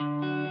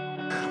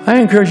I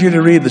encourage you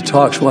to read the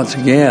talks once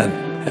again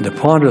and to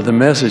ponder the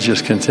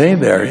messages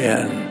contained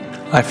therein.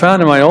 I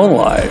found in my own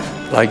life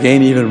I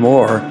gain even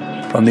more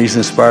from these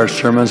inspired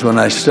sermons when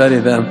I study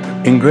them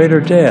in greater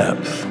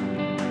depth.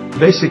 The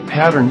basic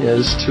pattern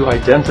is to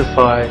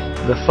identify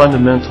the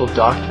fundamental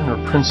doctrine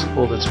or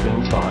principle that's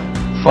being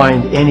taught,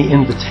 find any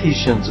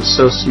invitations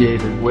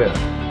associated with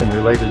and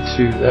related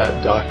to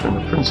that doctrine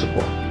or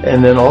principle,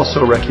 and then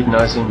also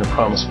recognizing the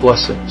promised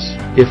blessings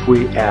if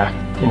we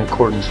act in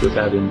accordance with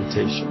that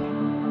invitation.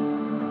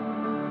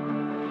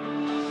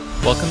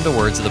 Welcome to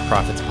Words of the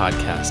Prophets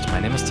podcast. My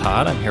name is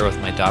Todd. I'm here with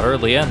my daughter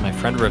Leah and my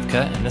friend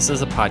Rivka, and this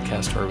is a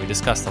podcast where we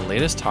discuss the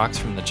latest talks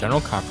from the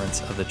General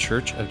Conference of the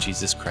Church of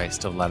Jesus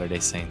Christ of Latter-day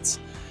Saints.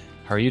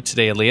 How are you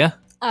today, Leah?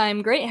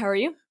 I'm great. How are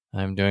you?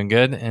 I'm doing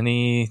good.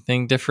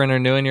 Anything different or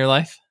new in your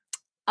life?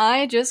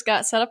 I just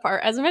got set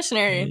apart as a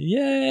missionary.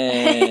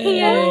 Yay!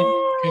 Yay!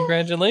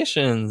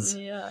 Congratulations.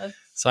 Yeah.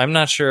 So I'm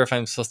not sure if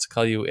I'm supposed to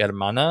call you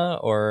Hermana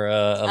or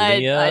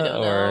Aaliyah. I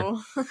don't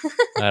know.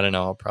 I don't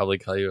know. I'll probably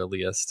call you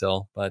Aaliyah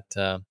still. But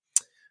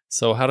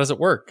so how does it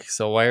work?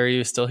 So why are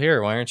you still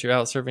here? Why aren't you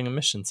out serving a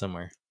mission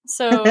somewhere?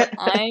 So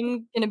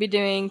I'm going to be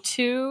doing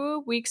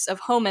 2 weeks of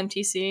home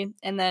MTC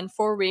and then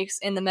 4 weeks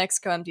in the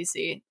Mexico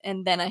MTC.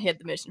 And then I hit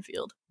the mission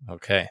field.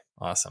 Okay,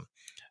 awesome.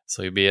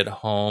 So you'll be at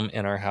home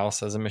in our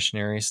house as a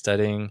missionary,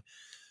 studying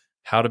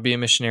how to be a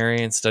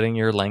missionary and studying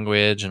your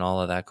language and all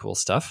of that cool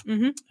stuff.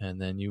 Mm-hmm.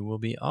 And then you will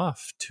be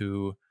off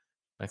to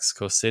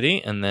Mexico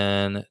City and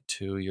then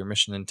to your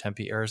mission in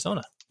Tempe,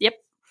 Arizona. Yep.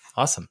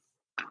 Awesome.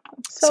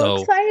 So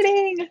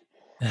exciting.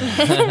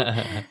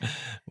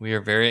 We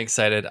are very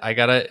excited. I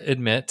got to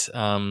admit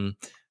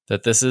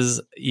that this is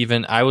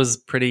even, I was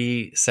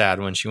pretty sad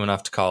when she went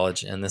off to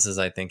college. And this is,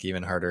 I think,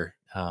 even harder.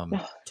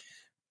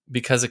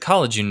 Because at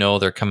college, you know,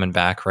 they're coming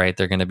back, right?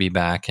 They're going to be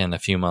back in a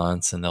few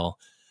months and they'll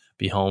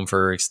be home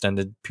for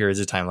extended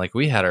periods of time. Like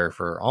we had her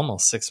for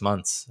almost 6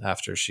 months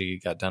after she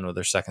got done with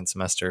her second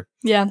semester.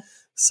 Yeah.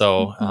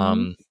 So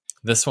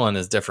this one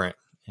is different.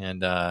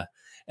 And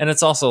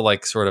it's also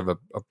like sort of a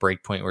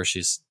break point where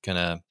she's going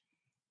to,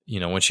 you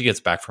know, when she gets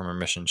back from her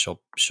mission,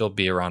 she'll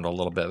be around a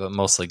little bit, but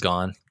mostly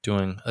gone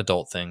doing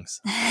adult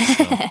things.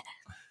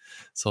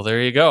 So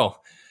there you go.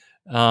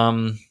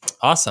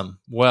 Awesome.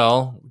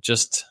 Well,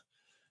 just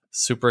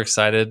super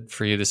excited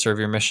for you to serve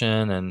your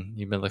mission, and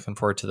you've been looking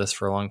forward to this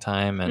for a long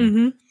time,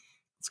 and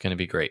it's going to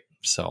be great.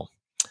 So,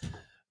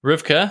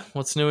 Rivka,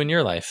 what's new in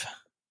your life?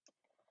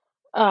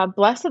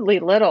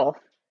 Blessedly little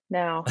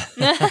now.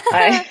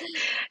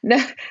 No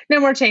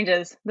more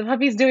changes. The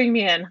puppy's doing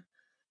me in.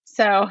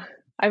 So,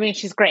 I mean,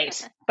 she's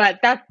great,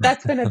 but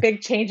that's been a big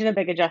change and a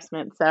big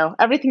adjustment. So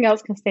everything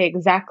else can stay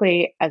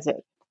exactly as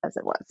it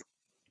was.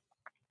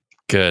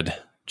 Good.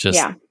 Just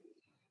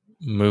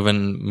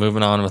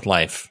moving on with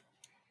life.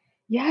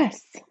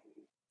 Yes.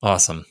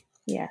 Awesome.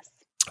 Yes.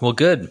 Well,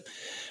 good.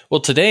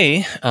 Well,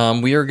 today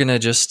we are going to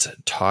just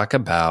talk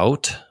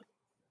about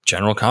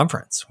General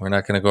Conference. We're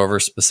not going to go over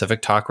a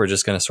specific talk. We're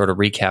just going to sort of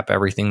recap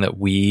everything that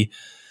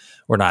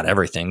or not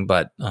everything,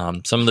 but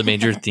some of the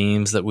major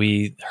themes that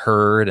we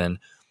heard and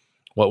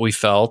what we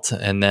felt.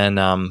 And then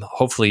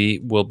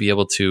hopefully we'll be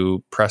able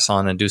to press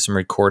on and do some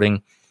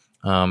recording.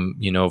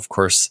 Of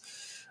course,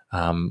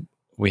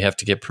 we have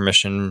to get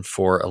permission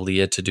for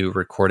Aaliyah to do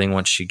recording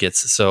once she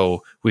gets.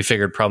 So we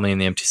figured probably in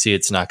the MTC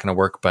it's not going to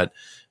work, but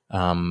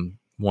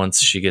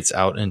once she gets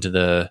out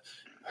into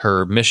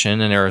her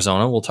mission in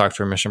Arizona, we'll talk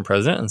to her mission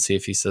president and see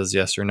if he says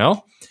yes or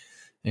no,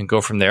 and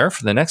go from there.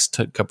 For the next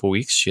couple of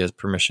weeks, she has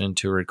permission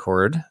to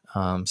record.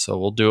 So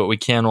we'll do what we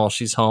can while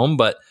she's home,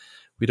 but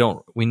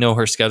we know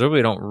her schedule.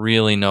 We don't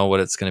really know what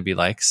it's going to be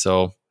like.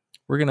 So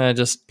we're going to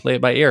just play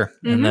it by ear.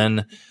 And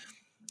then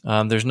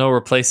there's no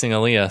replacing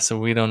Aaliyah, so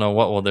we don't know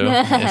what we'll do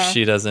if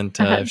she doesn't,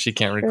 if she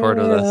can't record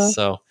with us.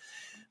 So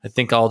I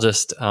think I'll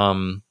just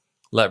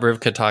let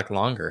Rivka talk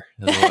longer.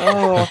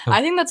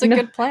 I think that's a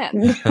good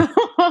plan.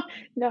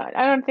 No,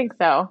 I don't think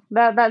so.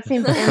 That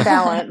seems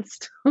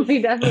imbalanced.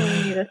 We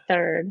definitely need a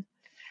third.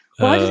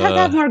 Well, I just have to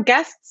have more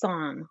guests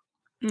on.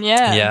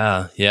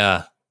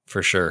 Yeah,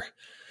 for sure.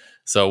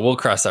 So we'll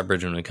cross that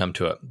bridge when we come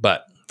to it.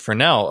 But for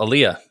now,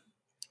 Aaliyah,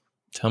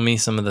 tell me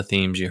some of the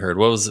themes you heard.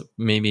 What was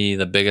maybe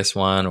the biggest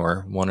one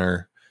or one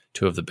or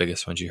two of the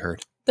biggest ones you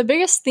heard? The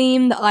biggest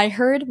theme that I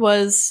heard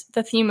was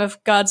the theme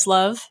of God's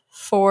love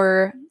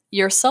for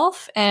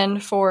yourself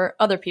and for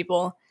other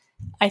people.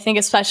 I think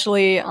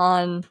especially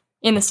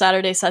in the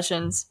Saturday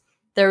sessions,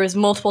 there was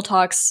multiple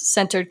talks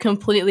centered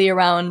completely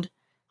around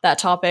that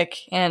topic.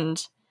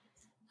 And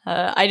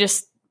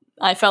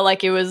I felt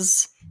like it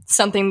was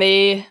something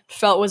they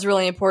felt was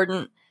really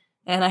important,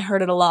 and I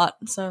heard it a lot.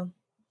 So.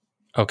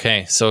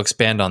 Okay, so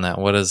expand on that.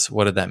 What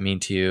did that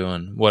mean to you,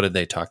 and what did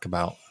they talk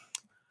about?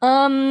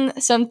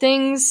 Some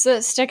things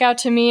that stick out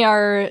to me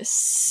are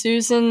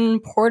Susan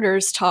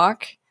Porter's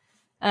talk.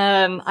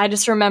 I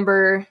just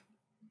remember,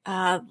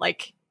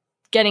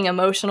 getting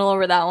emotional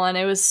over that one.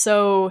 It was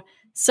so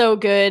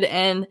good,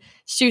 and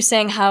she was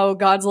saying how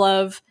God's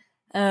love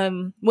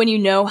when you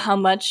know how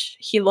much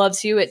he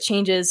loves you, it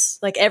changes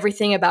like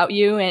everything about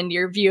you and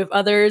your view of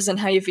others and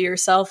how you view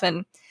yourself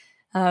and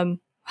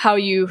how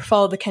you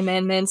follow the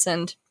commandments.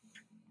 And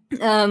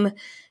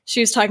she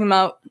was talking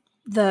about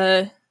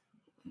the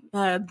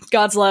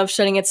God's love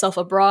shedding itself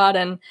abroad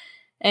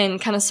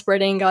and kind of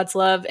spreading God's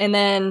love. And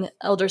then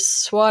Elder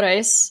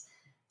Suarez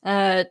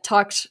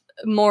talked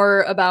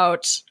more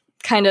about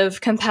kind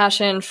of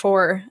compassion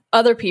for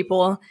other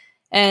people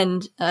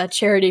and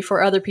charity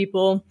for other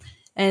people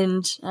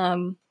and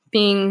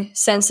being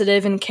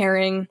sensitive and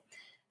caring.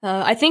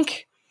 I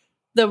think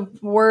the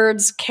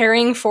words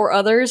caring for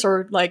others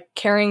or like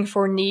caring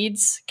for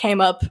needs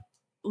came up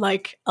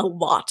like a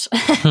lot.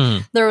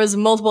 There was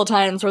multiple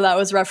times where that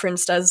was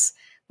referenced as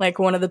like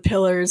one of the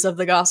pillars of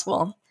the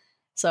gospel.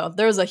 So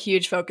there was a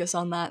huge focus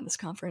on that in this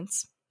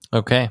conference.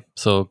 Okay.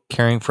 So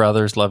caring for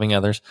others, loving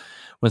others.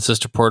 When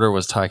Sister Porter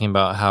was talking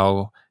about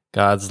how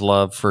God's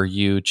love for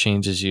you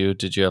changes you,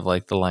 did you have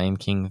like the Lion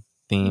King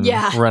theme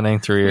running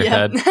through your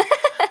head?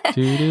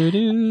 Do, do,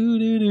 do,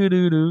 do, do,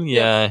 do, do.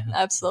 Yeah.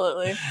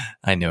 Absolutely.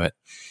 I knew it.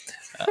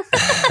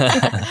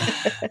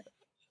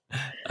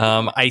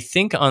 I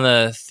think on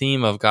the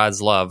theme of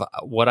God's love,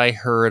 what I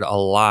heard a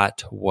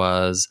lot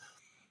was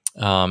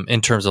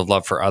in terms of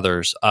love for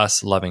others,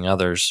 us loving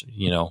others,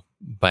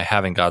 by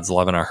having God's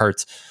love in our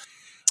hearts,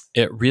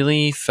 it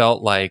really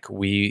felt like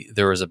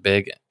there was a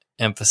big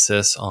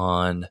emphasis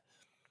on,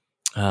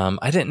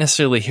 I didn't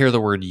necessarily hear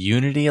the word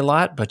unity a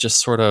lot, but just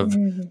sort of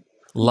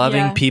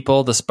loving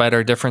people despite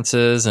our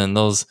differences. And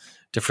those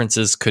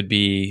differences could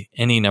be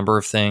any number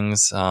of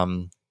things,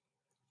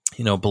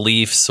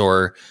 beliefs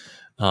or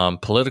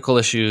political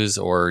issues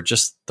or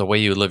just the way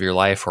you live your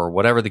life or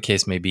whatever the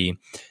case may be.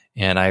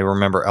 And I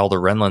remember Elder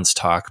Renlund's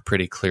talk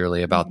pretty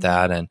clearly about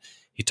that. And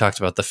he talked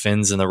about the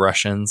Finns and the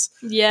Russians.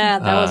 Yeah,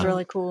 that was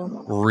really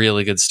cool.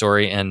 Really good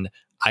story. And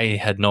I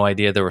had no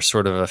idea there was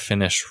sort of a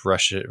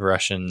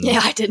Finnish-Russian yeah,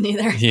 I didn't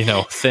either.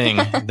 Thing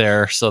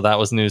there. So that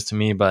was news to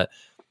me. But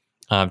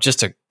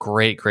just a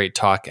great, great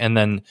talk. And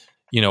then,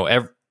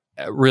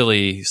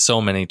 really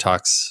so many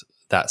talks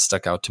that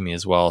stuck out to me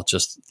as well.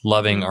 Just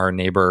loving our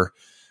neighbor,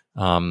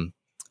 no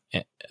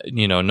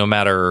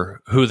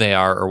matter who they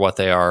are or what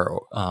they are,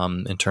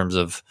 in terms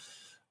of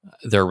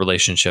their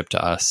relationship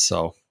to us.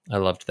 So I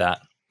loved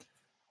that.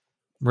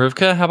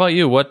 Rivka, how about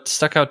you? What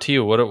stuck out to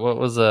you? What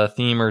was a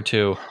theme or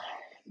two?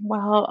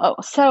 Well,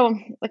 so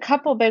a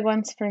couple big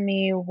ones for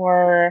me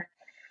were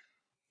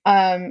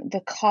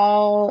the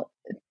call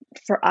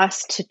for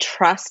us to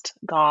trust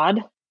God.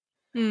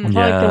 I feel like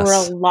there were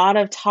a lot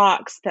of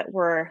talks that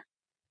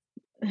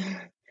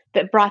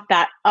brought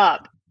that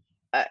up.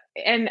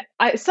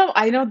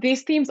 I know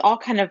these themes all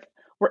kind of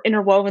were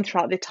interwoven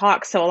throughout the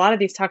talk. So a lot of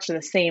these talks are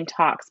the same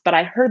talks, but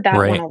I heard that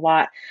one a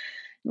lot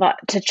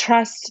to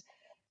trust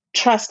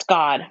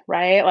God,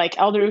 right? Like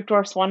Elder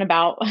Uchtdorf's one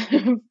about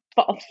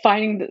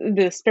finding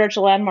the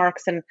spiritual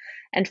landmarks and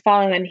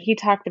following. And he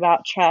talked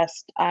about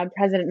trust.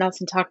 President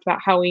Nelson talked about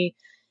how we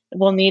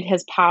will need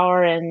his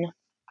power in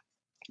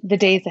the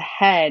days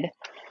ahead.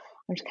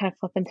 I'm just kind of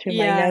flipping through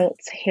my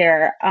notes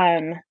here.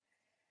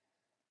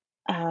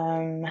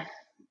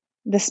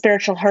 The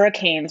spiritual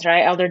hurricanes,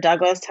 right? Elder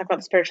Douglas talked about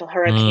the spiritual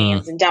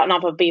hurricanes and doubt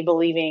not but be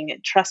believing,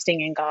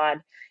 trusting in God.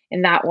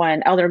 In that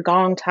one, Elder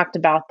Gong talked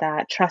about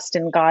that. Trust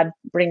in God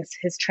brings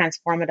his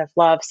transformative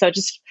love. So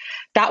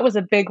that was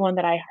a big one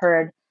that I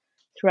heard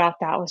throughout.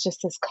 That was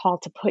just this call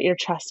to put your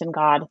trust in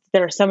God.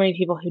 There are so many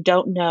people who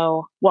don't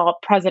know. Well,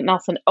 President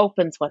Nelson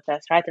opens with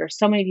this, right? There are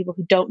so many people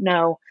who don't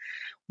know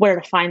where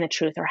to find the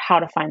truth or how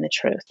to find the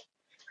truth.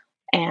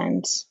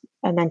 And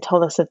then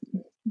told us that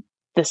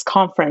this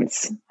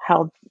conference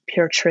held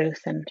pure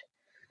truth. And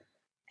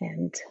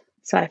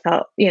so I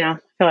feel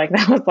like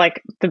that was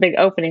like the big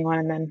opening one.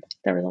 And then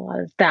there was a lot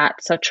of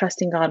that. So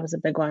trusting God was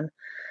a big one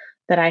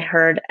that I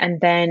heard.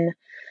 And then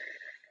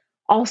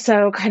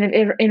also kind of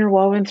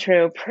interwoven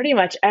through pretty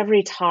much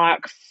every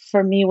talk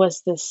for me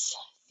was this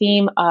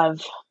theme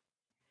of,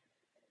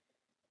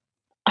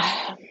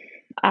 how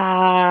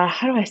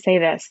do I say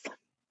this?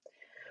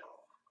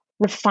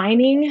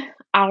 Refining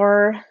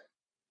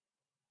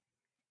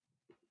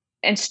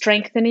and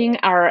strengthening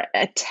our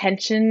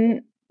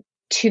attention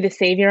to the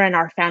Savior and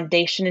our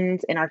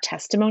foundations in our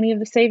testimony of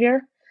the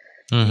Savior.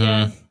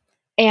 Mm-hmm.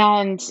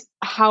 And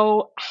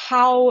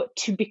how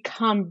to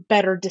become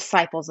better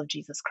disciples of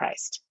Jesus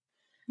Christ.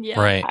 Yeah.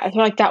 Right. I feel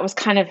like that was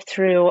kind of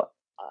through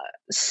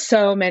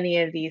so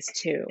many of these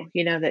too,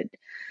 that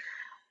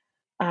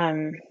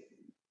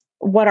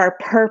what our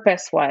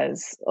purpose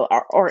was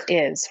or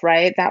is,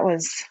 right? That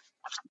was,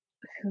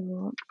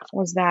 who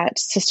was that?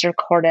 Sister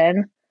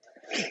Corden,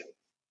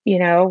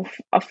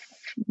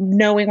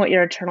 knowing what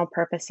your eternal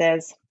purpose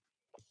is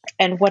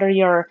and what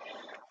are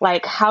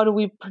how do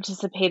we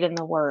participate in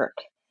the work?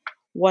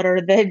 What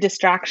are the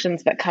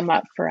distractions that come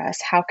up for us?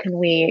 How can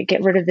we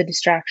get rid of the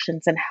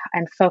distractions and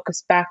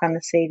focus back on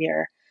the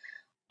Savior?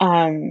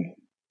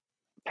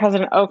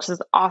 President Oaks'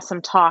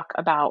 awesome talk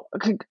about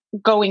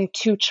going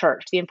to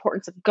church, the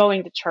importance of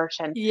going to church.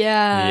 And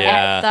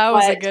that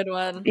was a good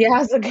one.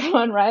 Yeah, it's a good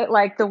one, right?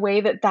 Like the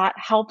way that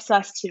helps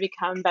us to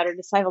become better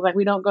disciples. Like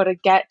we don't go to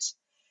get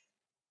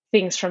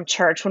things from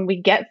church. When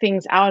we get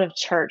things out of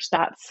church,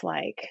 that's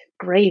like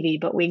gravy,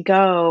 but we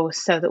go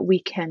so that we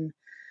can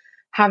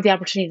have the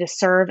opportunity to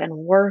serve and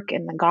work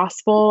in the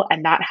gospel.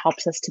 And that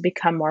helps us to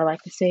become more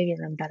like the Savior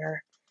and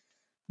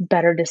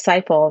better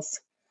disciples.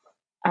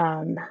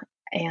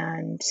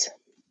 And,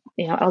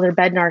 Elder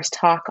Bednar's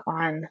talk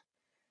on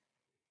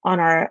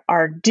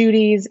our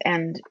duties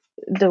and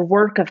the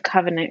work of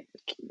covenant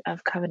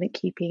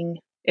keeping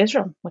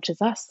Israel, which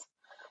is us.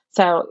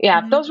 So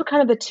those were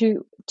kind of the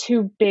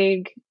two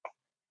big,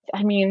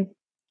 I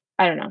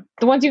don't know.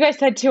 The ones you guys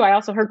said too, I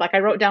also heard, like I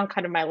wrote down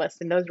kind of my list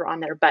and those were on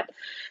there, but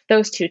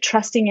those two,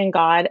 trusting in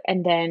God,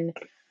 and then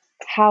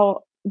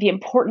how the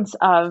importance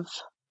of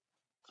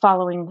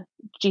following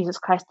Jesus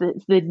Christ,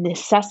 the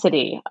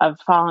necessity of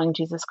following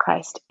Jesus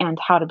Christ, and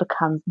how to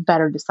become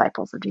better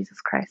disciples of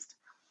Jesus Christ.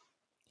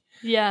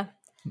 Yeah.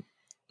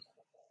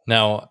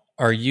 Now,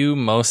 are you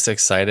most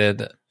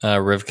excited,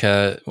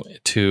 Rivka,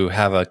 to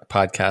have a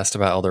podcast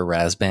about Elder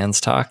Razban's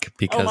talk?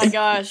 Because oh my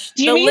gosh,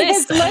 do you mean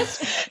his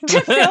list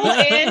to fill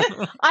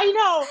in? I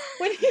know.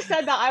 When he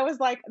said that, I was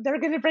like, they're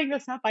going to bring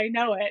this up. I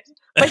know it.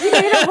 But he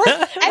made a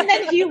list, and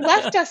then he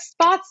left us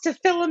spots to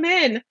fill them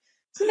in.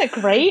 Isn't it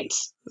great?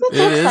 It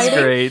is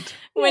great.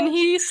 When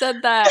he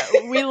said that,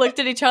 we looked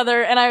at each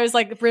other, and I was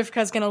like,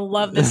 Rivka's going to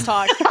love this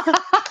talk.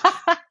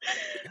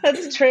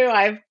 That's true.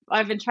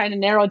 I've been trying to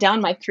narrow down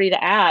my 3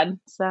 to add.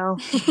 So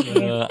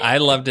I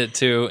loved it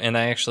too, and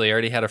I actually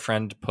already had a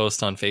friend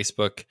post on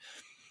Facebook.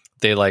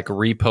 They like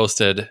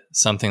reposted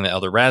something that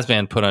Elder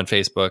Razban put on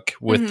Facebook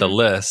with the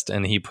list,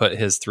 and he put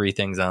his 3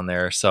 things on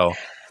there. So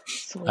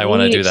sweet. I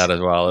want to do that as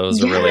well. It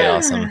was really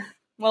awesome.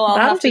 Well, I'll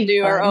have to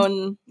do our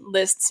own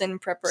lists in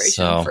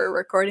preparation for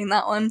recording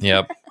that one.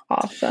 Yep.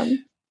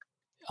 Awesome.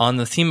 On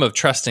the theme of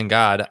trust in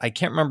God, I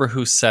can't remember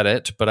who said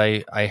it, but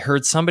I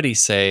heard somebody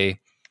say,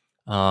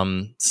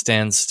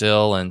 stand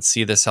still and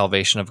see the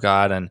salvation of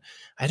God. And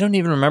I don't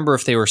even remember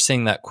if they were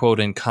saying that quote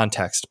in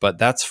context, but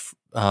that's,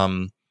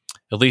 at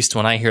least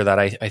when I hear that,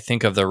 I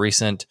think of the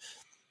recent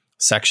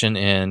section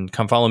in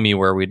Come Follow Me,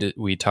 where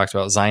we talked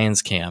about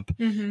Zion's Camp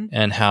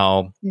and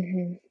how,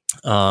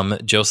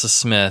 Joseph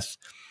Smith,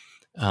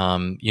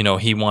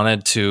 he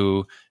wanted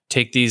to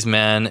take these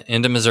men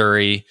into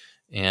Missouri,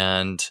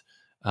 and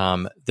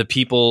the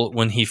people,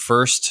 when he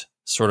first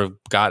sort of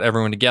got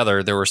everyone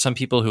together, there were some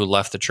people who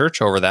left the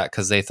church over that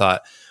because they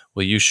thought,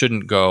 well, you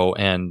shouldn't go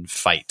and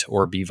fight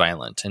or be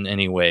violent in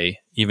any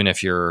way, even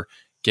if you're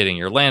getting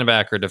your land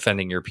back or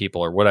defending your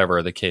people or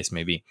whatever the case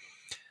may be.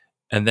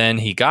 And then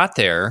he got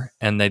there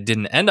and they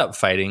didn't end up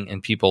fighting,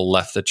 and people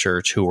left the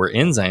church who were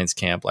in Zion's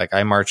Camp. Like,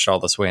 I marched all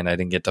this way and I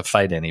didn't get to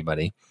fight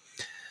anybody.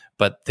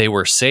 But they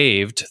were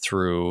saved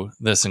through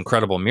this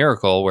incredible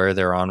miracle where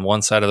they're on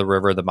one side of the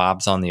river, the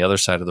mob's on the other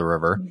side of the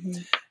river.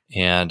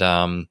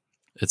 And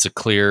it's a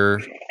clear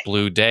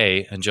blue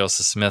day. And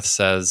Joseph Smith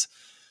says,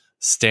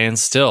 stand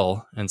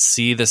still and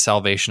see the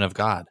salvation of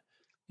God.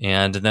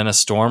 And then a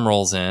storm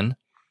rolls in,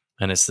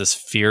 and it's this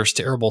fierce,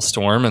 terrible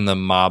storm, and the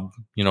mob,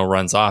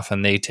 runs off,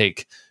 and they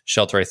take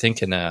shelter, I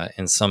think,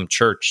 in some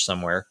church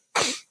somewhere,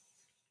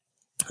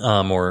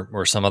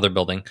 or some other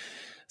building.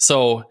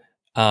 So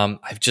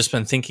I've just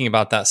been thinking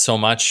about that so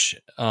much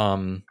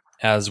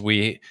as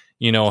we,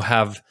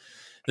 have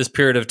this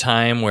period of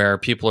time where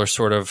people are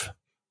sort of,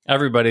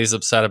 everybody's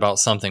upset about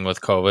something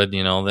with COVID,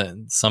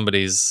 that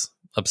somebody's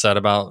upset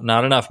about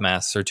not enough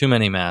masks or too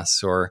many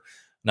masks or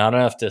not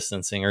enough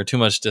distancing or too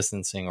much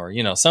distancing, or,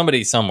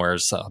 somebody somewhere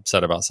is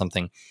upset about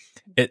something.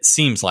 It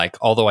seems like,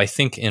 although I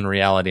think in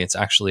reality, it's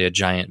actually a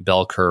giant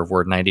bell curve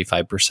where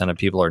 95% of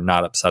people are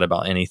not upset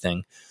about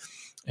anything.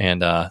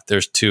 And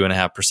there's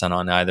 2.5%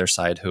 on either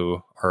side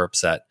who are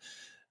upset.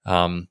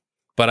 But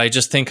I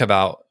just think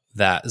about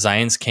that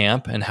Zion's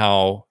Camp and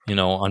how,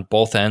 on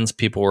both ends,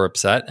 people were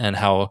upset, and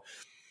how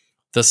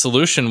the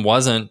solution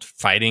wasn't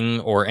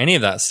fighting or any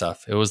of that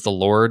stuff. It was the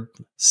Lord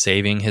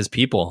saving his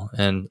people,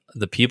 and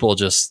the people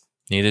just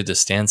needed to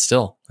stand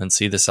still and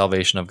see the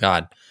salvation of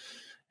God.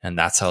 And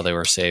that's how they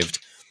were saved.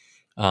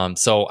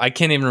 So I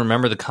can't even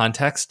remember the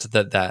context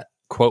that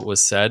quote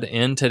was said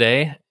in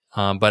today.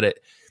 But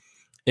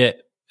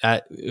it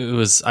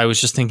was, I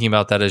was just thinking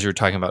about that as you were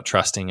talking about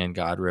trusting in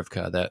God,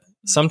 Rivka, that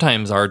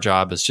sometimes our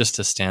job is just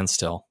to stand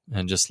still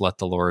and just let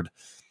the Lord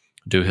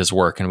do his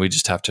work. And we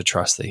just have to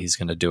trust that he's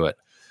going to do it.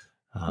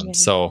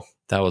 So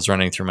that was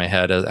running through my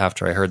head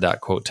after I heard that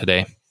quote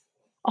today.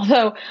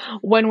 Although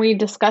when we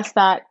discussed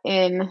that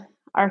in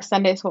our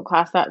Sunday school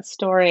class, that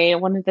story,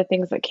 one of the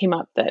things that came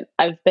up that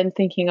I've been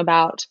thinking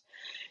about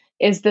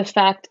is the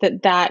fact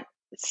that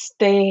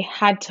they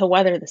had to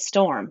weather the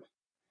storm.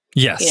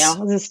 Yes. It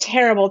was this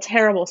terrible,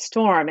 terrible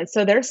storm. And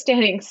so they're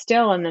standing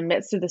still in the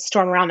midst of the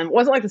storm around them. It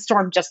wasn't like the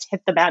storm just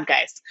hit the bad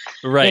guys.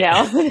 Right.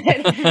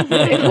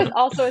 It was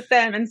also with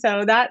them. And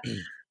so that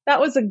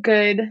was a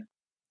good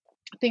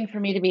thing for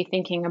me to be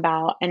thinking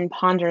about and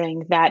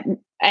pondering, that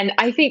And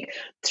I think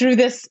through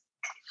this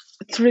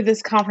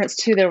conference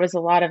too, there was a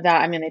lot of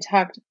that. I mean, they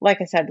talked,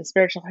 like I said, the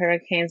spiritual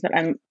hurricanes, but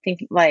I'm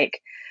thinking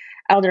like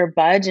Elder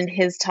Budge and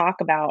his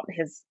talk about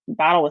his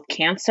battle with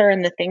cancer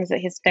and the things that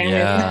his family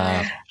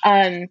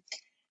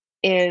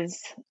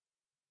is,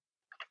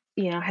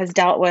 has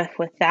dealt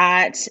with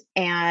that.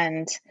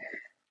 And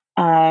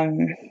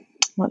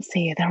let's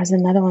see, there was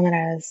another one that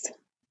I was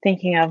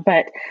thinking of,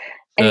 but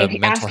the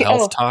mental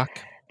health talk.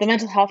 The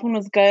mental health one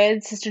was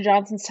good. Sister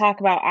Johnson's talk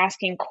about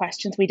asking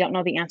questions we don't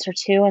know the answer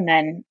to, and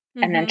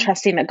then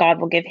trusting that God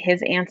will give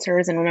his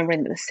answers, and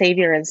remembering that the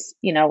Savior is,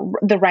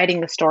 the writing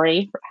the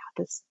story,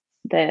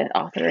 the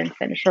author and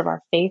finisher of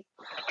our faith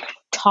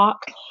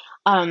talk.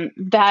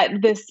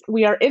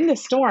 We are in the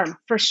storm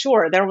for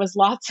sure. There was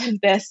lots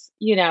of this,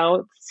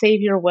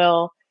 Savior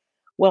will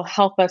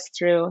help us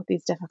through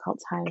these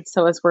difficult times.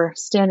 So as we're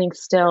standing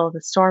still,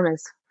 the storm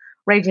is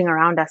raging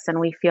around us, and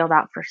we feel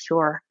that for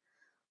sure.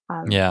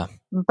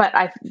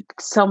 But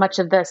so much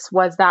of this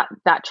was that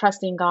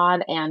trusting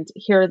God, and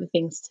here are the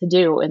things to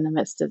do in the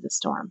midst of the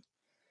storm.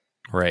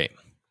 Right.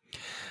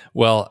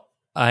 Well,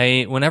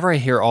 whenever I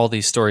hear all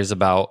these stories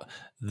about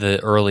the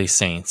early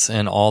saints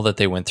and all that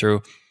they went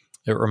through,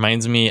 it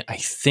reminds me, I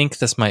think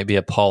this might be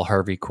a Paul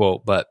Harvey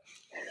quote, but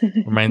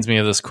reminds me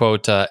of this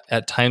quote,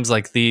 at times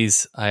like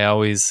these,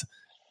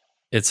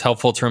 it's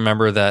helpful to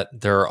remember that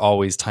there are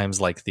always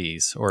times like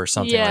these, or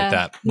something like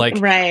that. Like,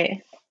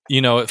 right.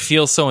 It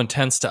feels so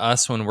intense to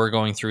us when we're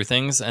going through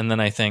things. And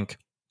then I think,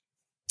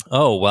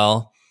 oh,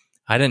 well,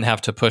 I didn't have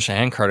to push a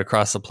handcart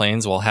across the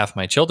plains while half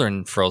my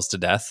children froze to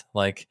death.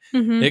 Like,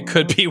 it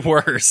could be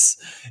worse.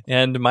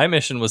 And my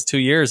mission was 2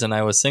 years, and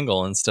I was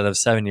single instead of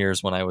 7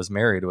 years when I was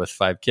married with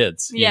 5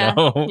 kids. Yeah.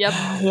 Yep.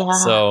 Yeah.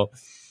 So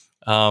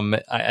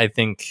I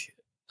think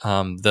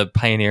the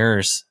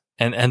pioneers,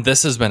 and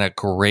this has been a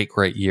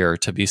great year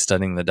to be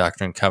studying the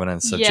Doctrine and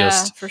Covenants. So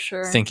just for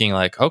sure. thinking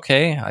like,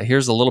 okay,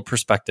 here's a little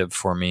perspective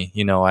for me.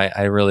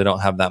 I really don't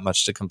have that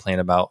much to complain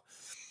about.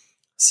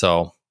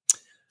 So,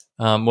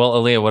 well,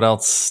 Aaliyah, what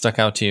else stuck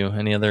out to you?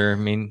 Any other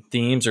main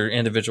themes or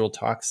individual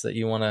talks that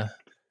you want to,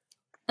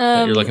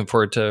 that you're looking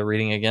forward to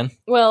reading again?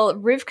 Well,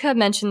 Rivka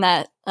mentioned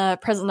that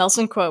President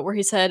Nelson quote where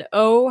he said,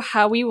 "Oh,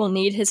 how we will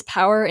need his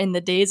power in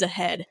the days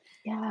ahead."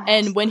 Yes.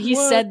 And when he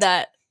said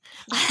that,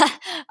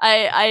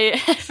 I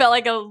felt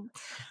like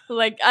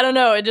I don't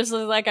know, it just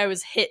was like I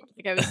was hit.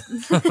 Like I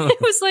was,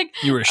 it was like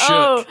you were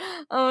shook.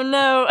 Oh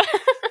no.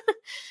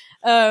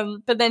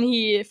 But then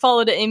he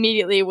followed it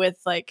immediately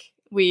with like,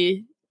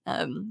 we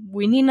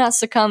need not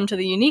succumb to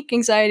the unique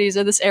anxieties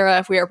of this era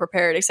if we are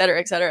prepared, et cetera,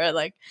 et cetera.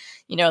 Like,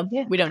 we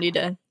don't need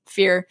to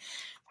fear.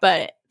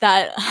 But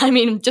that,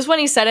 just when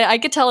he said it, I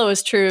could tell it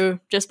was true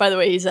just by the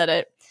way he said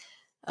it.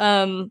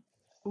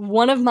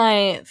 One of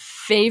my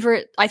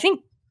favorite, I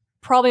think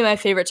probably my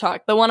favorite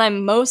talk, the one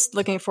I'm most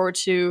looking forward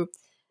to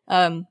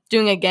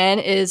doing again,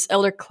 is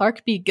Elder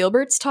Clark B.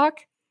 Gilbert's talk.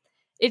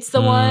 It's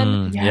the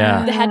one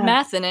that had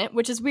math in it,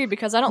 which is weird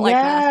because I don't like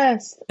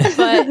math.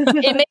 But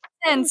it makes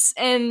sense,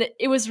 and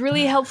it was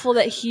really helpful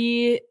that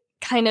he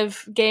kind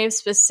of gave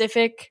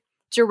specific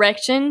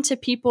direction to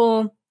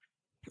people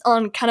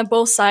on kind of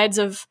both sides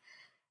of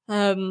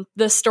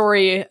the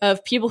story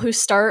of people who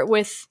start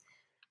with,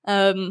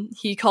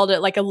 he called it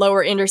like a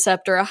lower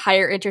intercept or a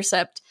higher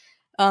intercept.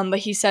 But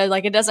he said,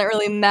 like, it doesn't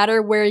really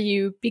matter where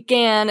you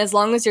began as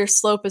long as your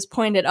slope is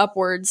pointed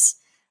upwards,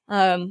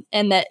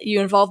 and that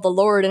you involve the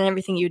Lord in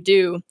everything you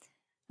do.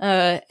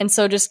 And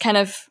so just kind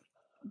of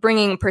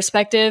bringing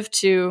perspective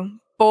to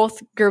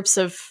both groups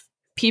of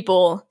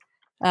people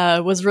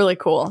was really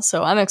cool.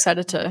 So I'm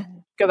excited to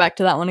go back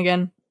to that one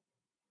again.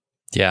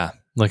 Yeah,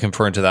 looking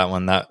forward to that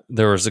one.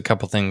 There was a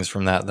couple things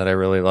from that I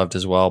really loved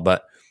as well,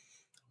 but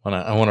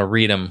I want to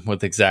read them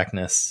with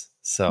exactness.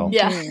 So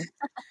yeah.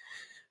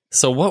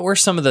 So what were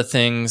some of the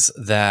things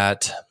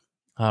that,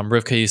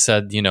 Rivka, you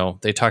said,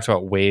 they talked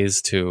about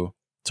ways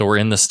so we're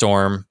in the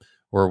storm,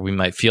 or we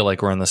might feel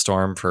like we're in the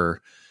storm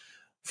for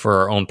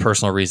our own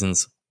personal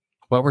reasons.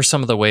 What were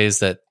some of the ways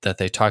that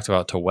they talked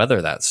about to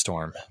weather that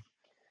storm?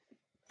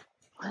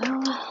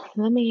 Well,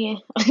 let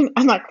me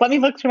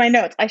look through my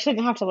notes. I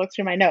shouldn't have to look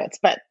through my notes,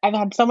 but I've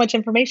had so much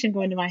information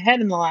go into my head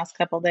in the last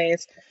couple of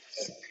days.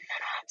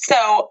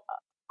 So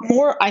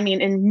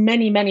in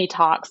many, many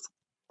talks,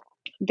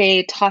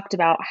 they talked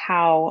about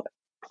how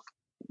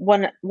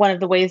one of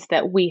the ways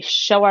that we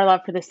show our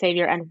love for the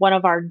Savior, and one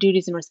of our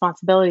duties and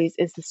responsibilities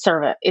is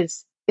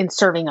in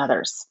serving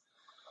others.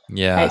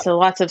 Yeah. Right? So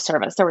lots of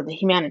service. There were the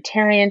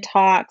humanitarian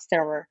talks.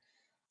 There were,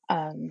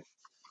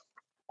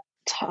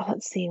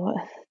 let's see what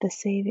the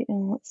Savior.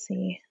 Let's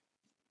see.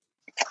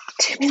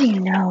 Too many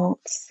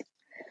notes.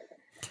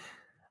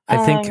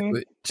 I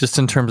think just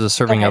in terms of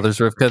serving others,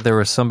 Rivka, there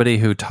was somebody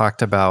who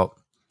talked about,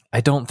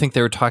 I don't think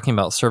they were talking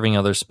about serving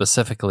others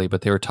specifically,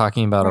 but they were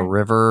talking about a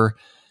river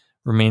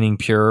remaining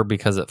pure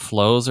because it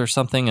flows or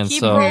something. And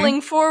keep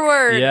rolling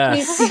forward.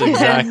 Yes,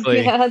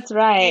 exactly. Yeah, that's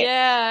right.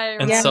 Yeah.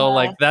 And so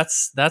like,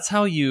 that's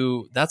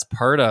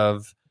part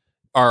of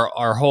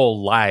our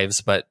whole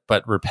lives, but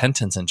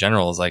repentance in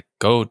general is like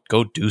go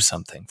do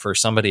something for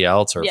somebody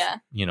else, or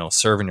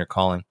serve in your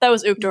calling. That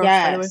was Uchtdorf,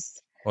 by the way.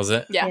 Was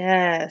it? Yeah.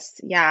 Yes.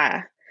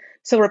 Yeah.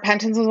 So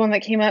repentance was one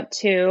that came up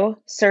too.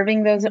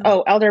 Serving those.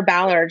 Oh, Elder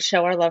Ballard,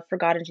 show our love for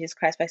God and Jesus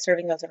Christ by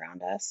serving those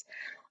around us.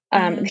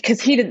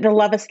 Because he did the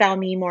lovest thou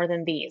me more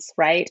than these,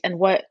 right? And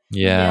what do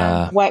we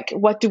that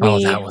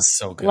was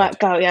so good. Let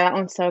go? Yeah, that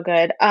one's so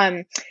good.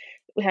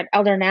 We had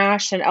Elder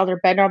Nash and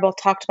Elder Bednar both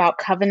talked about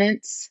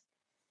covenants,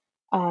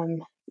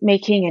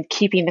 making and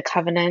keeping the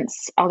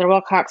covenants. Elder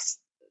Wilcox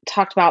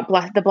talked about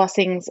the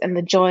blessings and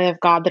the joy of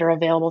God that are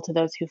available to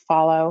those who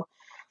follow.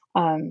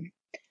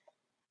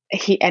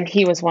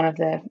 He was one of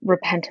the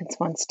repentance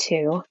ones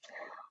too.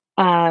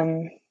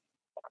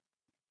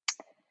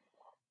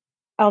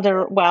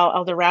 Elder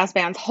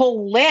Rasband's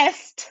whole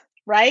list,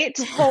 right?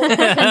 Whole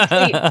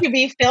complete to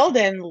be filled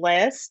in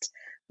list.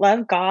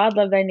 Love God,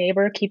 love thy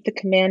neighbor, keep the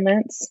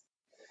commandments,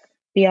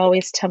 be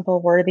always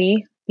temple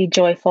worthy, be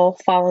joyful,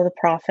 follow the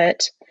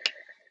prophet.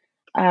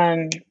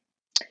 Elder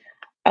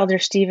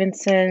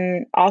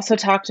Stevenson also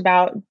talked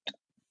about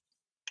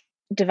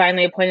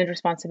divinely appointed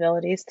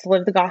responsibilities to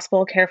live the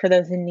gospel, care for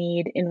those in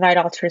need, invite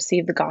all to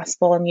receive the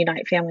gospel, and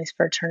unite families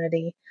for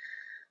eternity.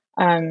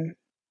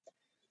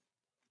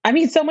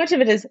 So much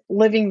of it is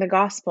living the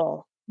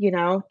gospel,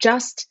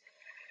 just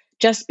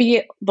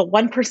be the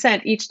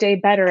 1% each day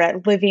better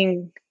at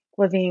living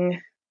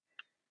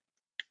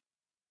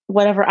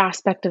whatever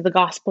aspect of the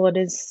gospel it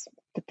is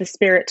that the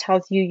Spirit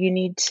tells you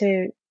need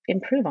to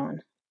improve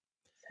on.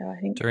 So I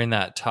think during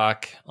that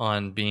talk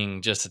on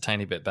being just a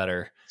tiny bit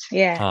better,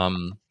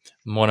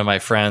 one of my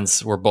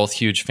friends, we're both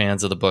huge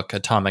fans of the book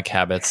Atomic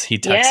Habits. He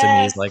texted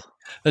me, he's like,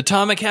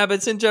 Atomic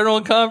Habits in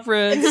General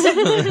Conference.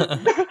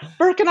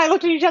 Burke and I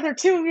looked at each other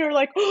too, and we were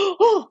like,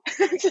 oh.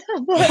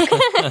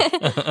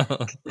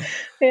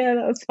 Yeah,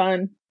 that was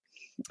fun.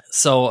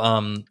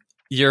 So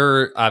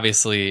you're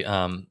obviously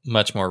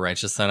much more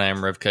righteous than I am,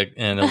 Rivka,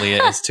 and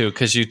Aaliyah is too,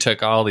 because you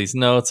took all these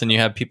notes and you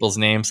have people's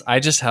names. I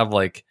just have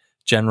like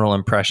general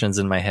impressions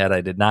in my head.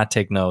 I did not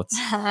take notes.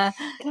 Okay.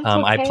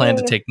 I plan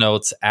to take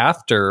notes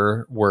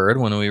afterward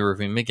when we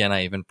review them again.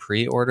 I even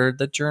pre-ordered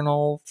the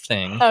journal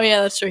thing. Oh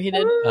yeah, that's true. He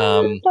did.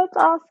 That's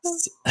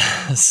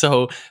awesome.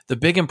 So the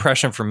big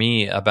impression for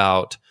me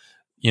about,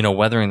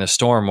 weathering the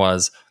storm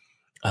was,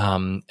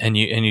 and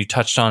you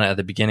touched on it at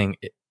the beginning.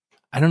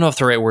 I don't know if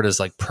the right word is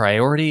like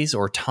priorities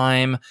or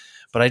time,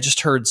 but I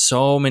just heard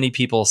so many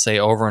people say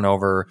over and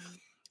over,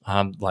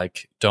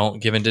 like,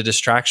 don't give into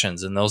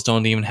distractions. And those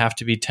don't even have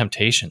to be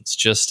temptations,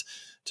 just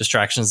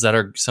distractions that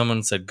are,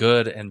 someone said,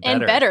 good and better.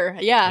 And better,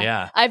 yeah.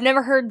 Yeah. I've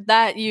never heard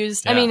that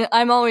used. Yeah. I mean,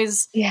 I'm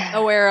always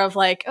aware of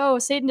like, oh,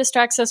 Satan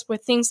distracts us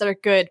with things that are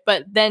good.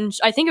 But then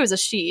I think it was a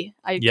she.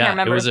 I can't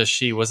remember. It was a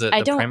she. Was it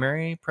the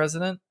primary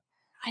president?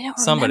 I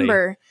don't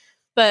remember.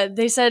 But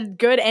they said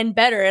good and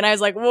better. And I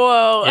was like,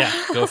 whoa. Yeah,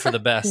 go for the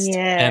best.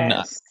 Yes. And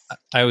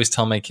I always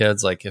tell my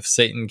kids, like, if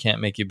Satan can't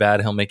make you bad,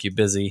 he'll make you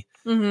busy.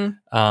 Mm-hmm.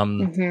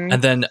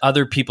 And then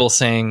other people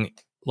saying,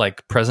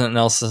 like President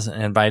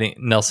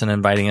Nelson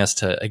inviting us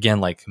to, again,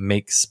 like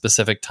make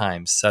specific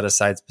times, set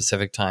aside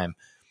specific time.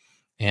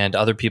 And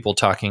other people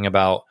talking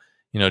about,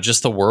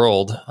 just the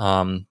world,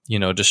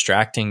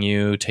 distracting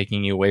you,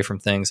 taking you away from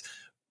things.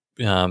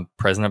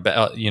 President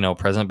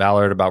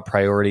Ballard about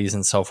priorities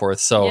and so forth.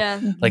 So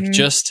like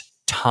just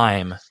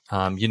time,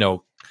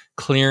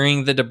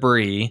 clearing the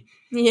debris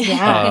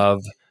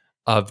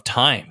of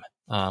time,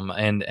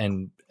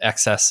 and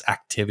excess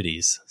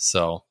activities.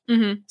 So,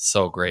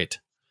 so great.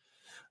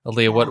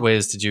 Aaliyah, what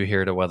ways did you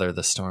hear to weather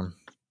the storm?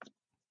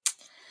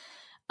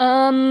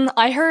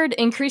 I heard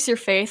increase your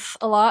faith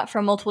a lot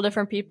from multiple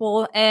different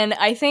people, and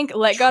I think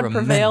let God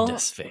prevail.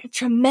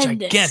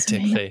 Tremendous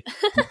gigantic faith.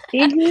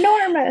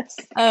 Enormous.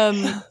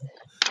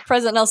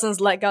 President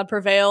Nelson's "Let God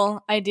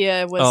Prevail"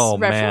 idea was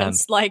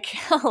referenced like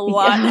a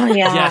lot.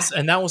 Yeah. Yes,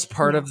 and that was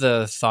part of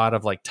the thought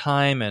of like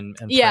time and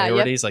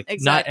priorities. Like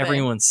exactly. Not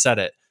everyone said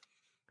it,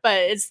 but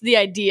it's the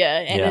idea,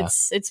 and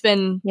it's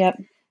been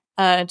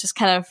just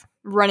kind of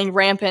running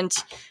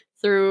rampant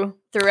through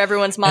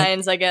everyone's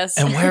minds, I guess.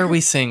 And why are we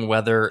saying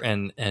weather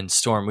and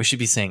storm? We should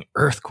be saying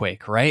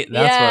earthquake, right?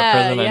 That's what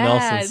President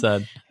Nelson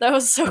said. That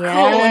was so cool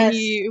when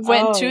he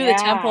went to the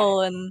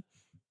temple, and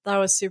that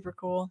was super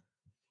cool.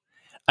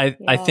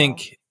 I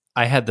think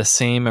I had the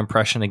same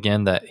impression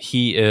again that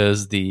he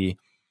is the,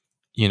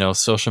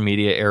 social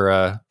media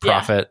era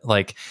prophet.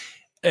 Like,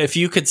 if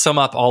you could sum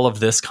up all of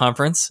this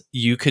conference,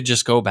 you could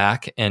just go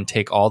back and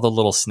take all the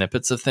little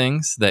snippets of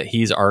things that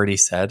he's already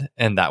said,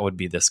 and that would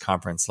be this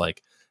conference.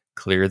 Like,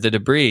 clear the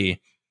debris,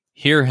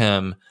 hear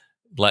him,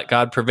 let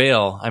God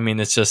prevail. I mean,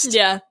 it's just,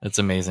 it's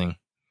amazing.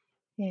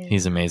 Yeah.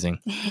 He's amazing.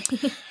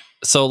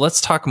 So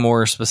let's talk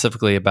more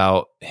specifically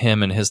about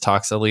him and his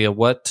talks. Aaliyah,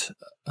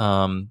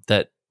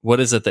 what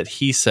is it that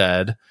he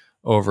said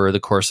over the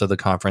course of the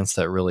conference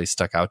that really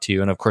stuck out to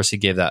you? And of course, he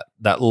gave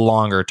that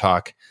longer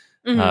talk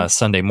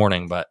Sunday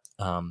morning, but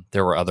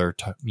there were other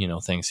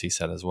things he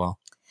said as well.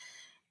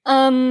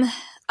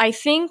 I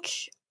think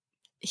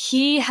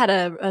he had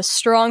a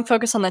strong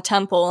focus on the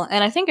temple,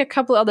 and I think a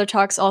couple other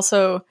talks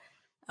also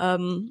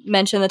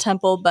mentioned the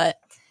temple, but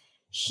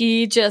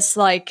he just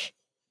like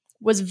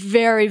was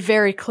very,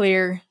 very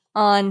clear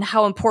on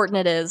how important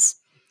it is,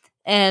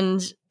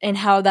 and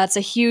how that's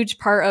a huge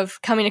part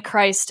of coming to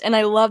Christ. And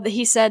I love that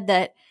he said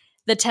that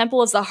the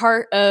temple is the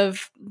heart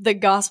of the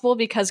gospel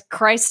because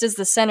Christ is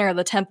the center of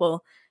the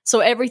temple. So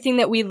everything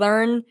that we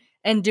learn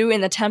and do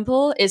in the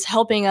temple is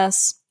helping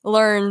us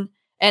learn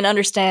and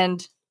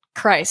understand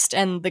Christ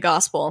and the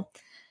gospel,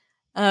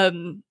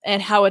 and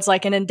how it's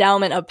like an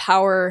endowment of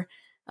power,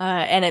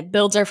 and it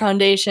builds our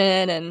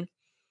foundation. And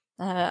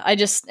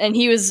and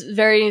he was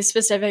very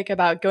specific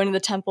about going to the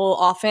temple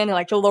often, and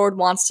like the Lord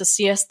wants to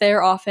see us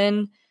there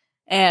often.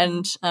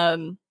 And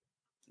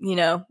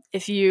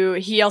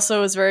he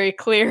also was very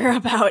clear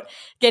about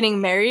getting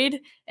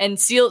married and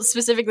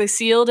specifically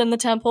sealed in the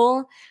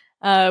temple,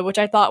 which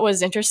I thought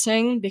was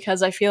interesting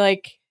because I feel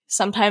like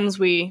sometimes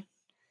we,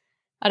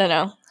 I don't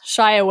know,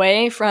 shy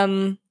away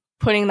from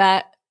putting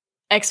that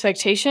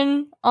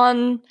expectation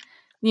on,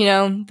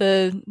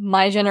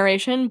 my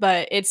generation,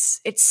 but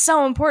it's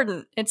so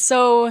important. It's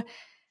so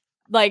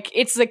like,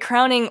 it's the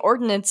crowning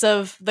ordinance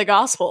of the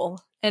gospel.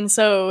 And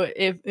so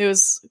it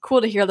was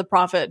cool to hear the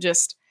prophet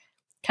just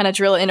kind of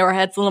drill it into our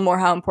heads a little more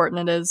how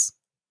important it is.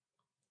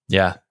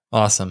 Yeah.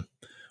 Awesome.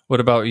 What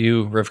about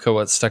you, Rivka?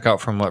 What stuck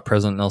out from what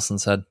President Nelson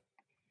said?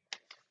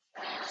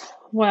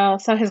 Well,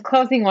 so his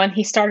closing one,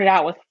 he started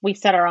out with, we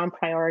set our own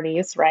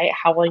priorities, right?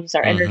 How we'll use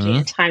our energy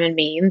and time and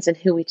means, and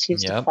who we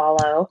choose to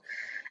follow.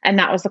 And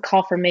that was the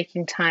call for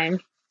making time.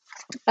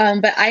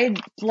 But I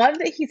love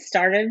that he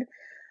started,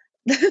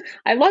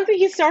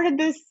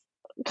 this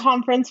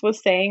conference with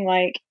saying,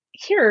 like,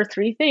 here are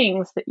 3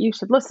 things that you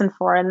should listen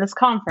for in this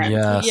conference.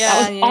 Yes.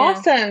 That was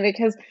awesome,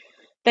 because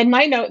then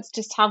my notes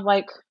just have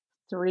like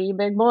 3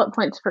 big bullet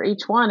points for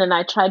each one. And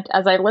I tried,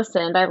 as I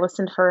listened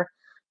for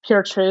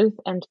pure truth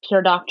and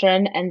pure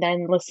doctrine, and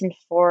then listened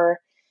for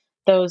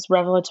those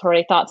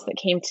revelatory thoughts that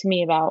came to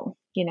me about,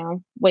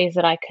 ways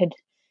that I could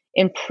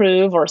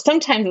improve. Or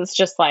sometimes it's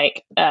just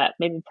like,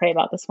 maybe pray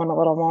about this one a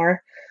little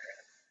more,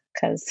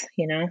 because,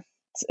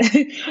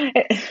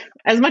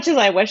 as much as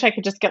I wish I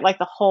could just get like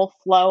the whole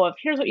flow of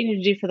here's what you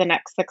need to do for the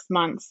next 6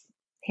 months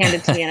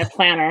handed to me in a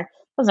planner.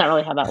 That's not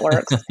really how that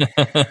works.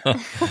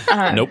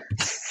 Nope.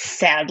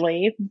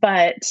 Sadly,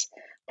 but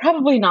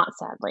probably not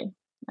sadly.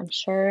 I'm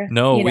sure.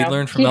 No, we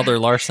learned from Elder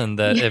Larson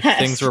that if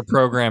things were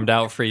programmed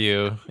out for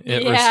you,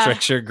 it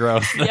restricts your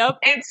growth. Yep.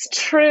 It's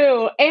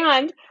true.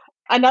 And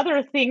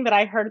another thing that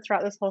I heard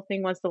throughout this whole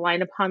thing was the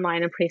line upon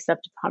line and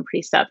precept upon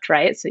precept,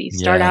 right? So you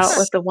start out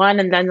with the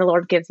one, and then the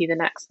Lord gives you the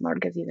next, and the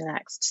Lord gives you the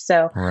next.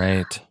 So,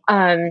 right.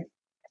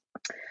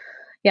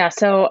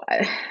 So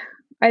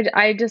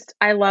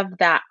I love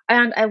that.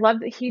 And I love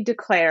that he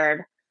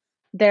declared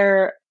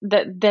there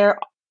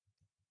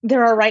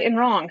are right and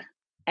wrong,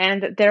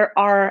 and that there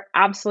are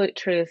absolute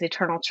truths,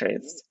 eternal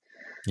truths.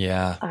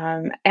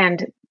 Yeah.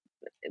 And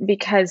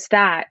because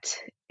that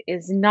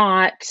is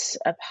not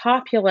a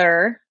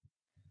popular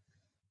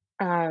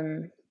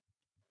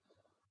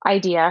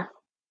idea,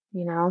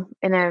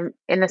 in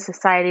a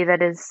society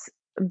that is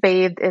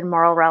bathed in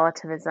moral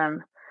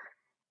relativism,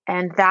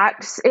 and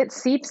that it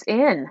seeps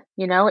in,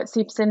 it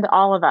seeps into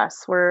all of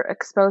us. We're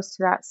exposed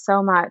to that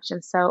so much.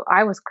 And so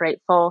I was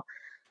grateful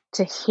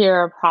to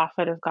hear a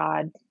prophet of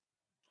God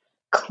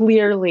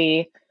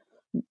clearly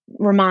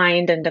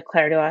remind and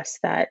declare to us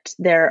that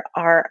there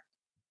are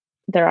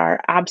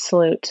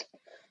absolute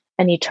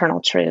and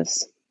eternal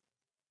truths.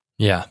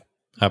 Yeah,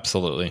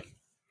 absolutely.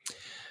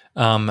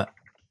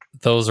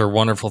 Those are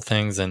wonderful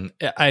things. And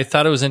I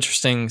thought it was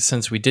interesting,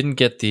 since we didn't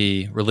get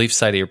the Relief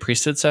Society or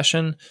priesthood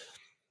session,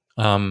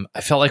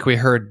 I felt like we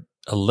heard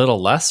a little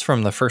less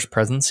from the First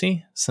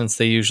Presidency, since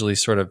they usually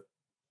sort of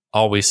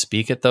always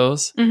speak at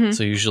those. Mm-hmm.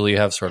 So usually you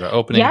have sort of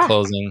opening,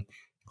 closing,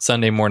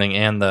 Sunday morning,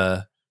 and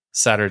the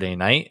Saturday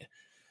night.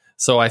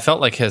 So I felt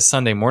like his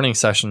Sunday morning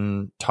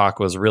session talk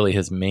was really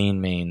his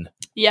main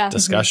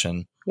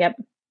discussion. Mm-hmm. Yep.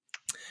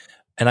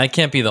 And I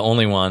can't be the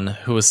only one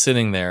who was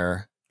sitting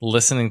there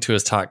listening to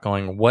his talk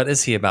going, what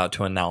is he about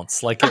to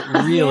announce? Like, it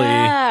really,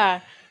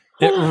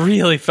 it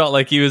really felt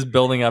like he was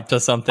building up to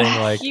something.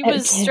 Like, he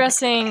was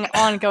stressing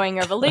ongoing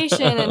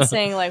revelation and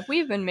saying, like,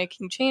 we've been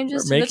making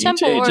changes to the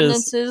temple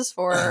ordinances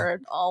for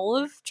all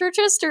of church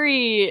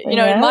history,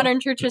 modern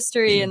church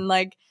history. And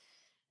like,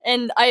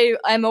 and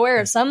I'm aware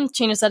of some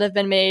changes that have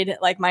been made,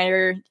 like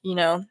minor,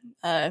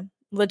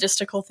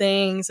 logistical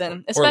things,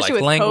 and especially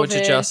with language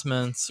COVID.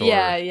 adjustments. Or,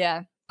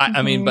 yeah.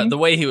 I mean, but the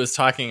way he was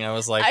talking, I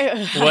was like,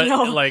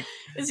 what? Like,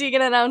 is he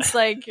gonna announce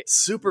like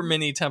super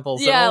mini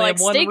temples? Yeah, that only like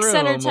have one stake room,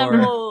 center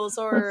temples,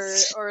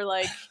 or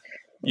like.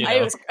 I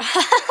was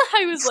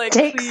like,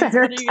 please, what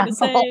are you gonna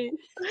say?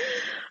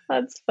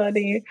 That's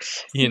funny.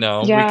 We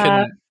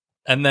couldn't,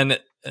 and then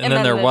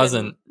there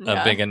wasn't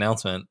a big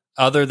announcement.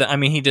 Other than, I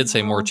mean, he did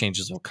say more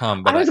changes will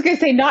come. But I was going to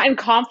say not in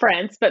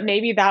conference, but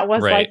maybe that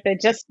was like the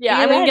just. Yeah,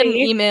 I'm going to get an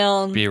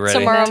email. Be ready.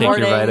 Tomorrow Take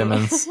morning. your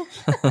vitamins.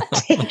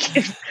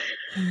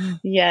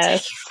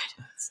 Yes.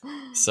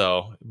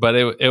 So, but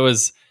it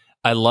was,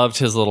 I loved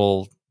his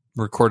little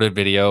recorded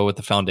video with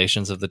the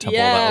foundations of the temple.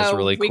 That was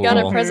really cool. We got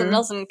a President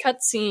Nelson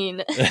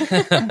cutscene.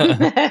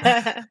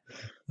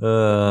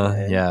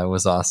 Yeah, it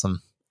was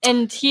awesome.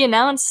 And he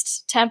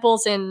announced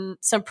temples in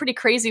some pretty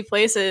crazy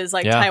places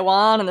like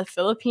Taiwan and the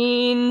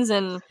Philippines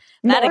and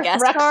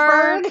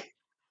Madagascar.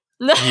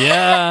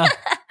 Yeah.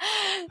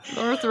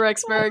 North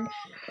Rexburg.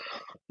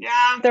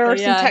 Yeah, there were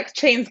some text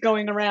chains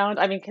going around.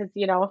 I mean, because,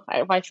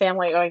 my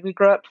family, we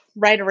grew up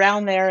right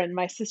around there, and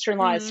my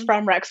sister-in-law is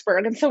from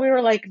Rexburg. And so we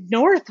were like,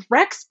 North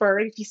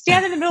Rexburg? If you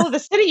stand in the middle of the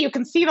city, you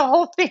can see the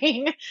whole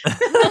thing.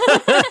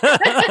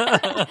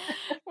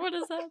 What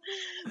does that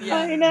mean? Yeah.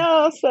 I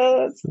know.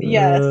 So,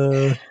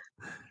 yes.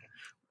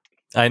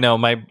 I know.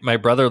 My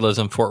brother lives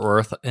in Fort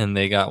Worth, and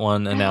they got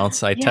one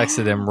announced. I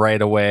texted him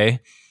right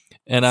away,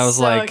 and I was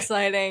so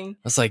exciting.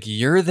 I was like,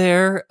 you're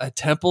there? A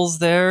temple's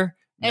there?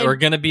 And we're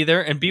going to be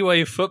there, and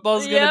BYU football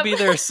is going to be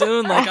there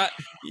soon. Like, I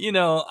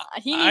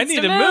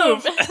need to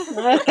move.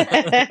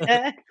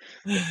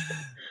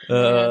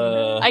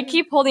 I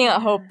keep holding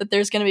out hope that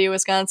there's going to be a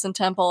Wisconsin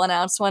temple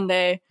announced one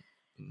day.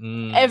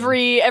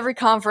 Every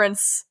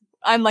conference,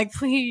 I'm like,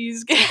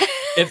 please.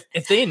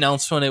 If they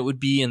announced one, it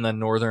would be in the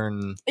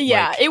northern.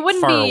 Yeah, it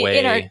wouldn't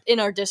be in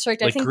our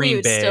district. Like I think Green we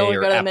would Bay still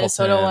go to the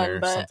Minnesota Appleton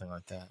one, but something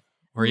like that.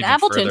 Or even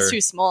Appleton's further. too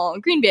small.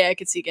 Green Bay, I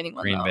could see getting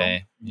one. Green though.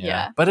 Bay,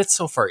 yeah, but it's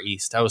so far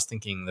east. I was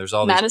thinking there's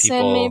all Madison, these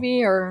people,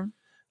 maybe, or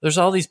there's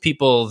all these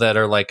people that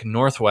are like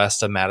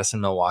northwest of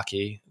Madison,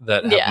 Milwaukee,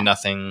 that have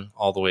nothing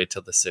all the way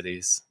to the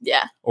cities.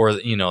 Yeah, or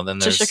then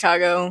there's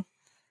Chicago.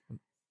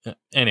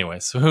 Anyway,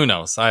 so who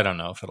knows? I don't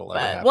know if it'll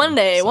ever happen. One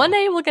day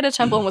we'll get a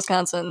temple in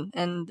Wisconsin,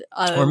 and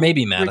or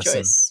maybe Madison.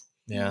 Rejoice.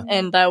 Yeah,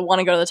 and I want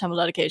to go to the temple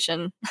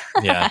dedication.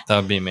 Yeah, that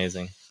would be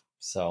amazing.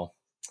 So.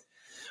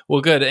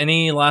 Well, good.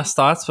 Any last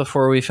thoughts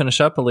before we finish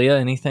up, Aaliyah?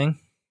 Anything?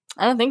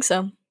 I don't think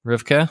so.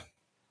 Rivka?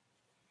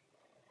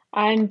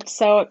 I'm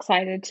so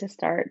excited to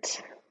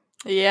start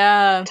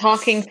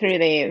talking through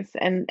these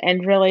and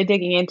really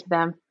digging into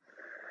them.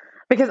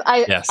 Because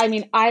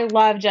I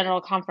love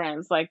General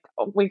Conference. Like,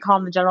 we call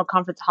them the General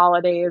Conference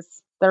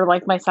holidays. They're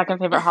like my second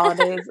favorite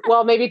holidays.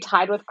 Well, maybe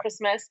tied with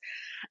Christmas.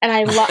 And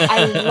I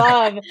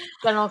love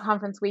General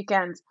Conference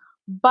weekends.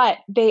 But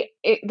they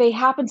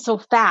happen so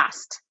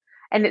fast.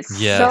 And it's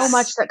so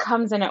much that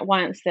comes in at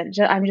once that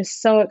I'm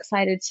just so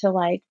excited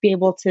to be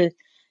able to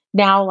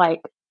now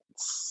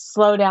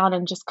slow down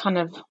and just kind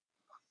of,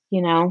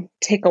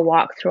 take a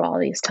walk through all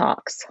these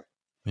talks.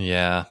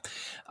 Yeah.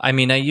 I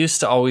mean, I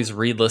used to always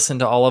re-listen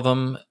to all of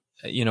them,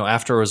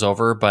 after it was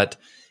over, but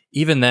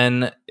even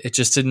then it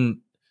just didn't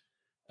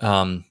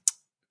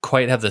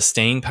quite have the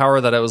staying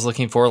power that I was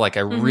looking for. Like, I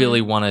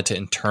really wanted to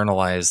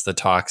internalize the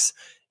talks,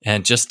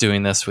 and just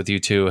doing this with you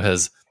two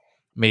has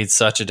made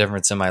such a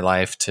difference in my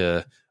life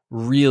to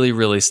really,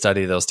 really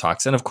study those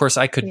talks. And of course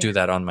I could do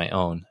that on my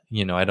own.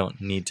 I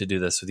don't need to do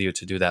this with you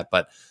to do that,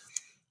 but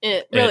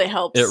it really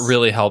helps. It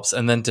really helps.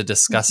 And then to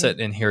discuss it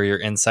and hear your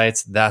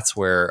insights, that's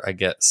where I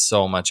get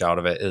so much out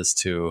of it, is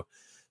to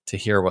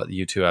hear what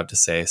you two have to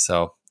say.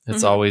 So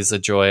it's always a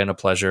joy and a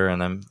pleasure.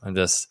 And I'm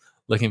just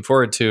looking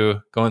forward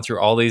to going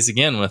through all these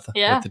again with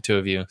the two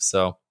of you.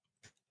 So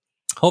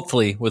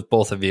hopefully with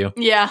both of you.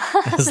 Yeah.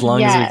 As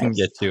long as we can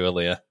get to,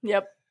 Aaliyah.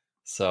 Yep.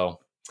 So,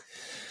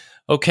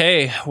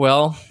 okay,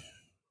 well,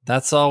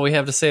 that's all we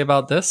have to say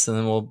about this, and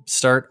then we'll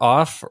start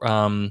off.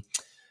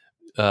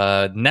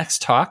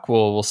 Next talk,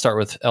 we'll start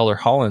with Elder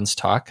Holland's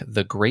talk,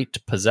 The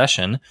Great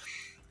Possession,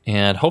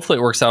 and hopefully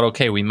it works out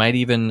okay. We might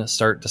even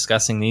start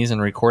discussing these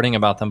and recording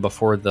about them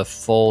before the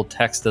full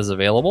text is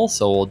available,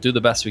 so we'll do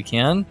the best we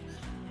can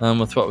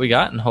with what we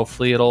got, and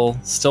hopefully it'll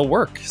still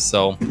work.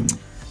 So,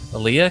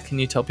 Aaliyah, can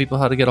you tell people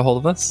how to get a hold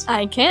of us?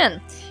 I can.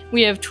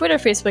 We have Twitter,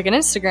 Facebook, and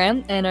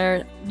Instagram, and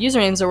our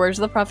usernames are Words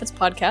of the Prophets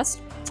Podcast.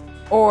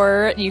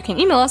 Or you can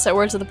email us at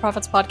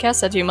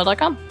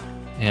wordsoftheprophetspodcast@gmail.com.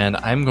 And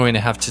I'm going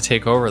to have to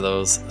take over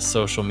those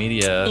social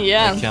media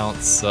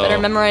accounts. So better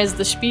memorize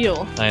the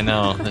spiel. I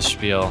know, the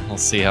spiel. We'll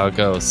see how it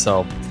goes.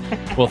 So,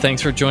 well,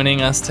 thanks for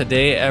joining us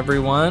today,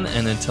 everyone.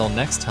 And until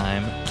next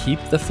time, keep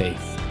the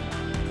faith.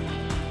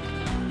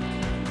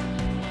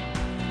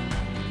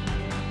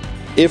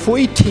 If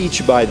we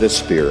teach by the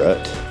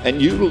Spirit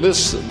and you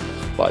listen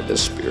by the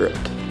Spirit,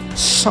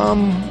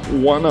 some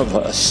one of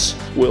us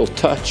will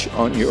touch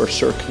on your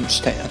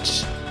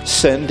circumstance,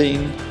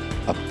 sending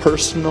a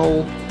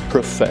personal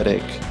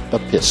prophetic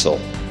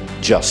epistle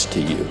just to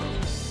you.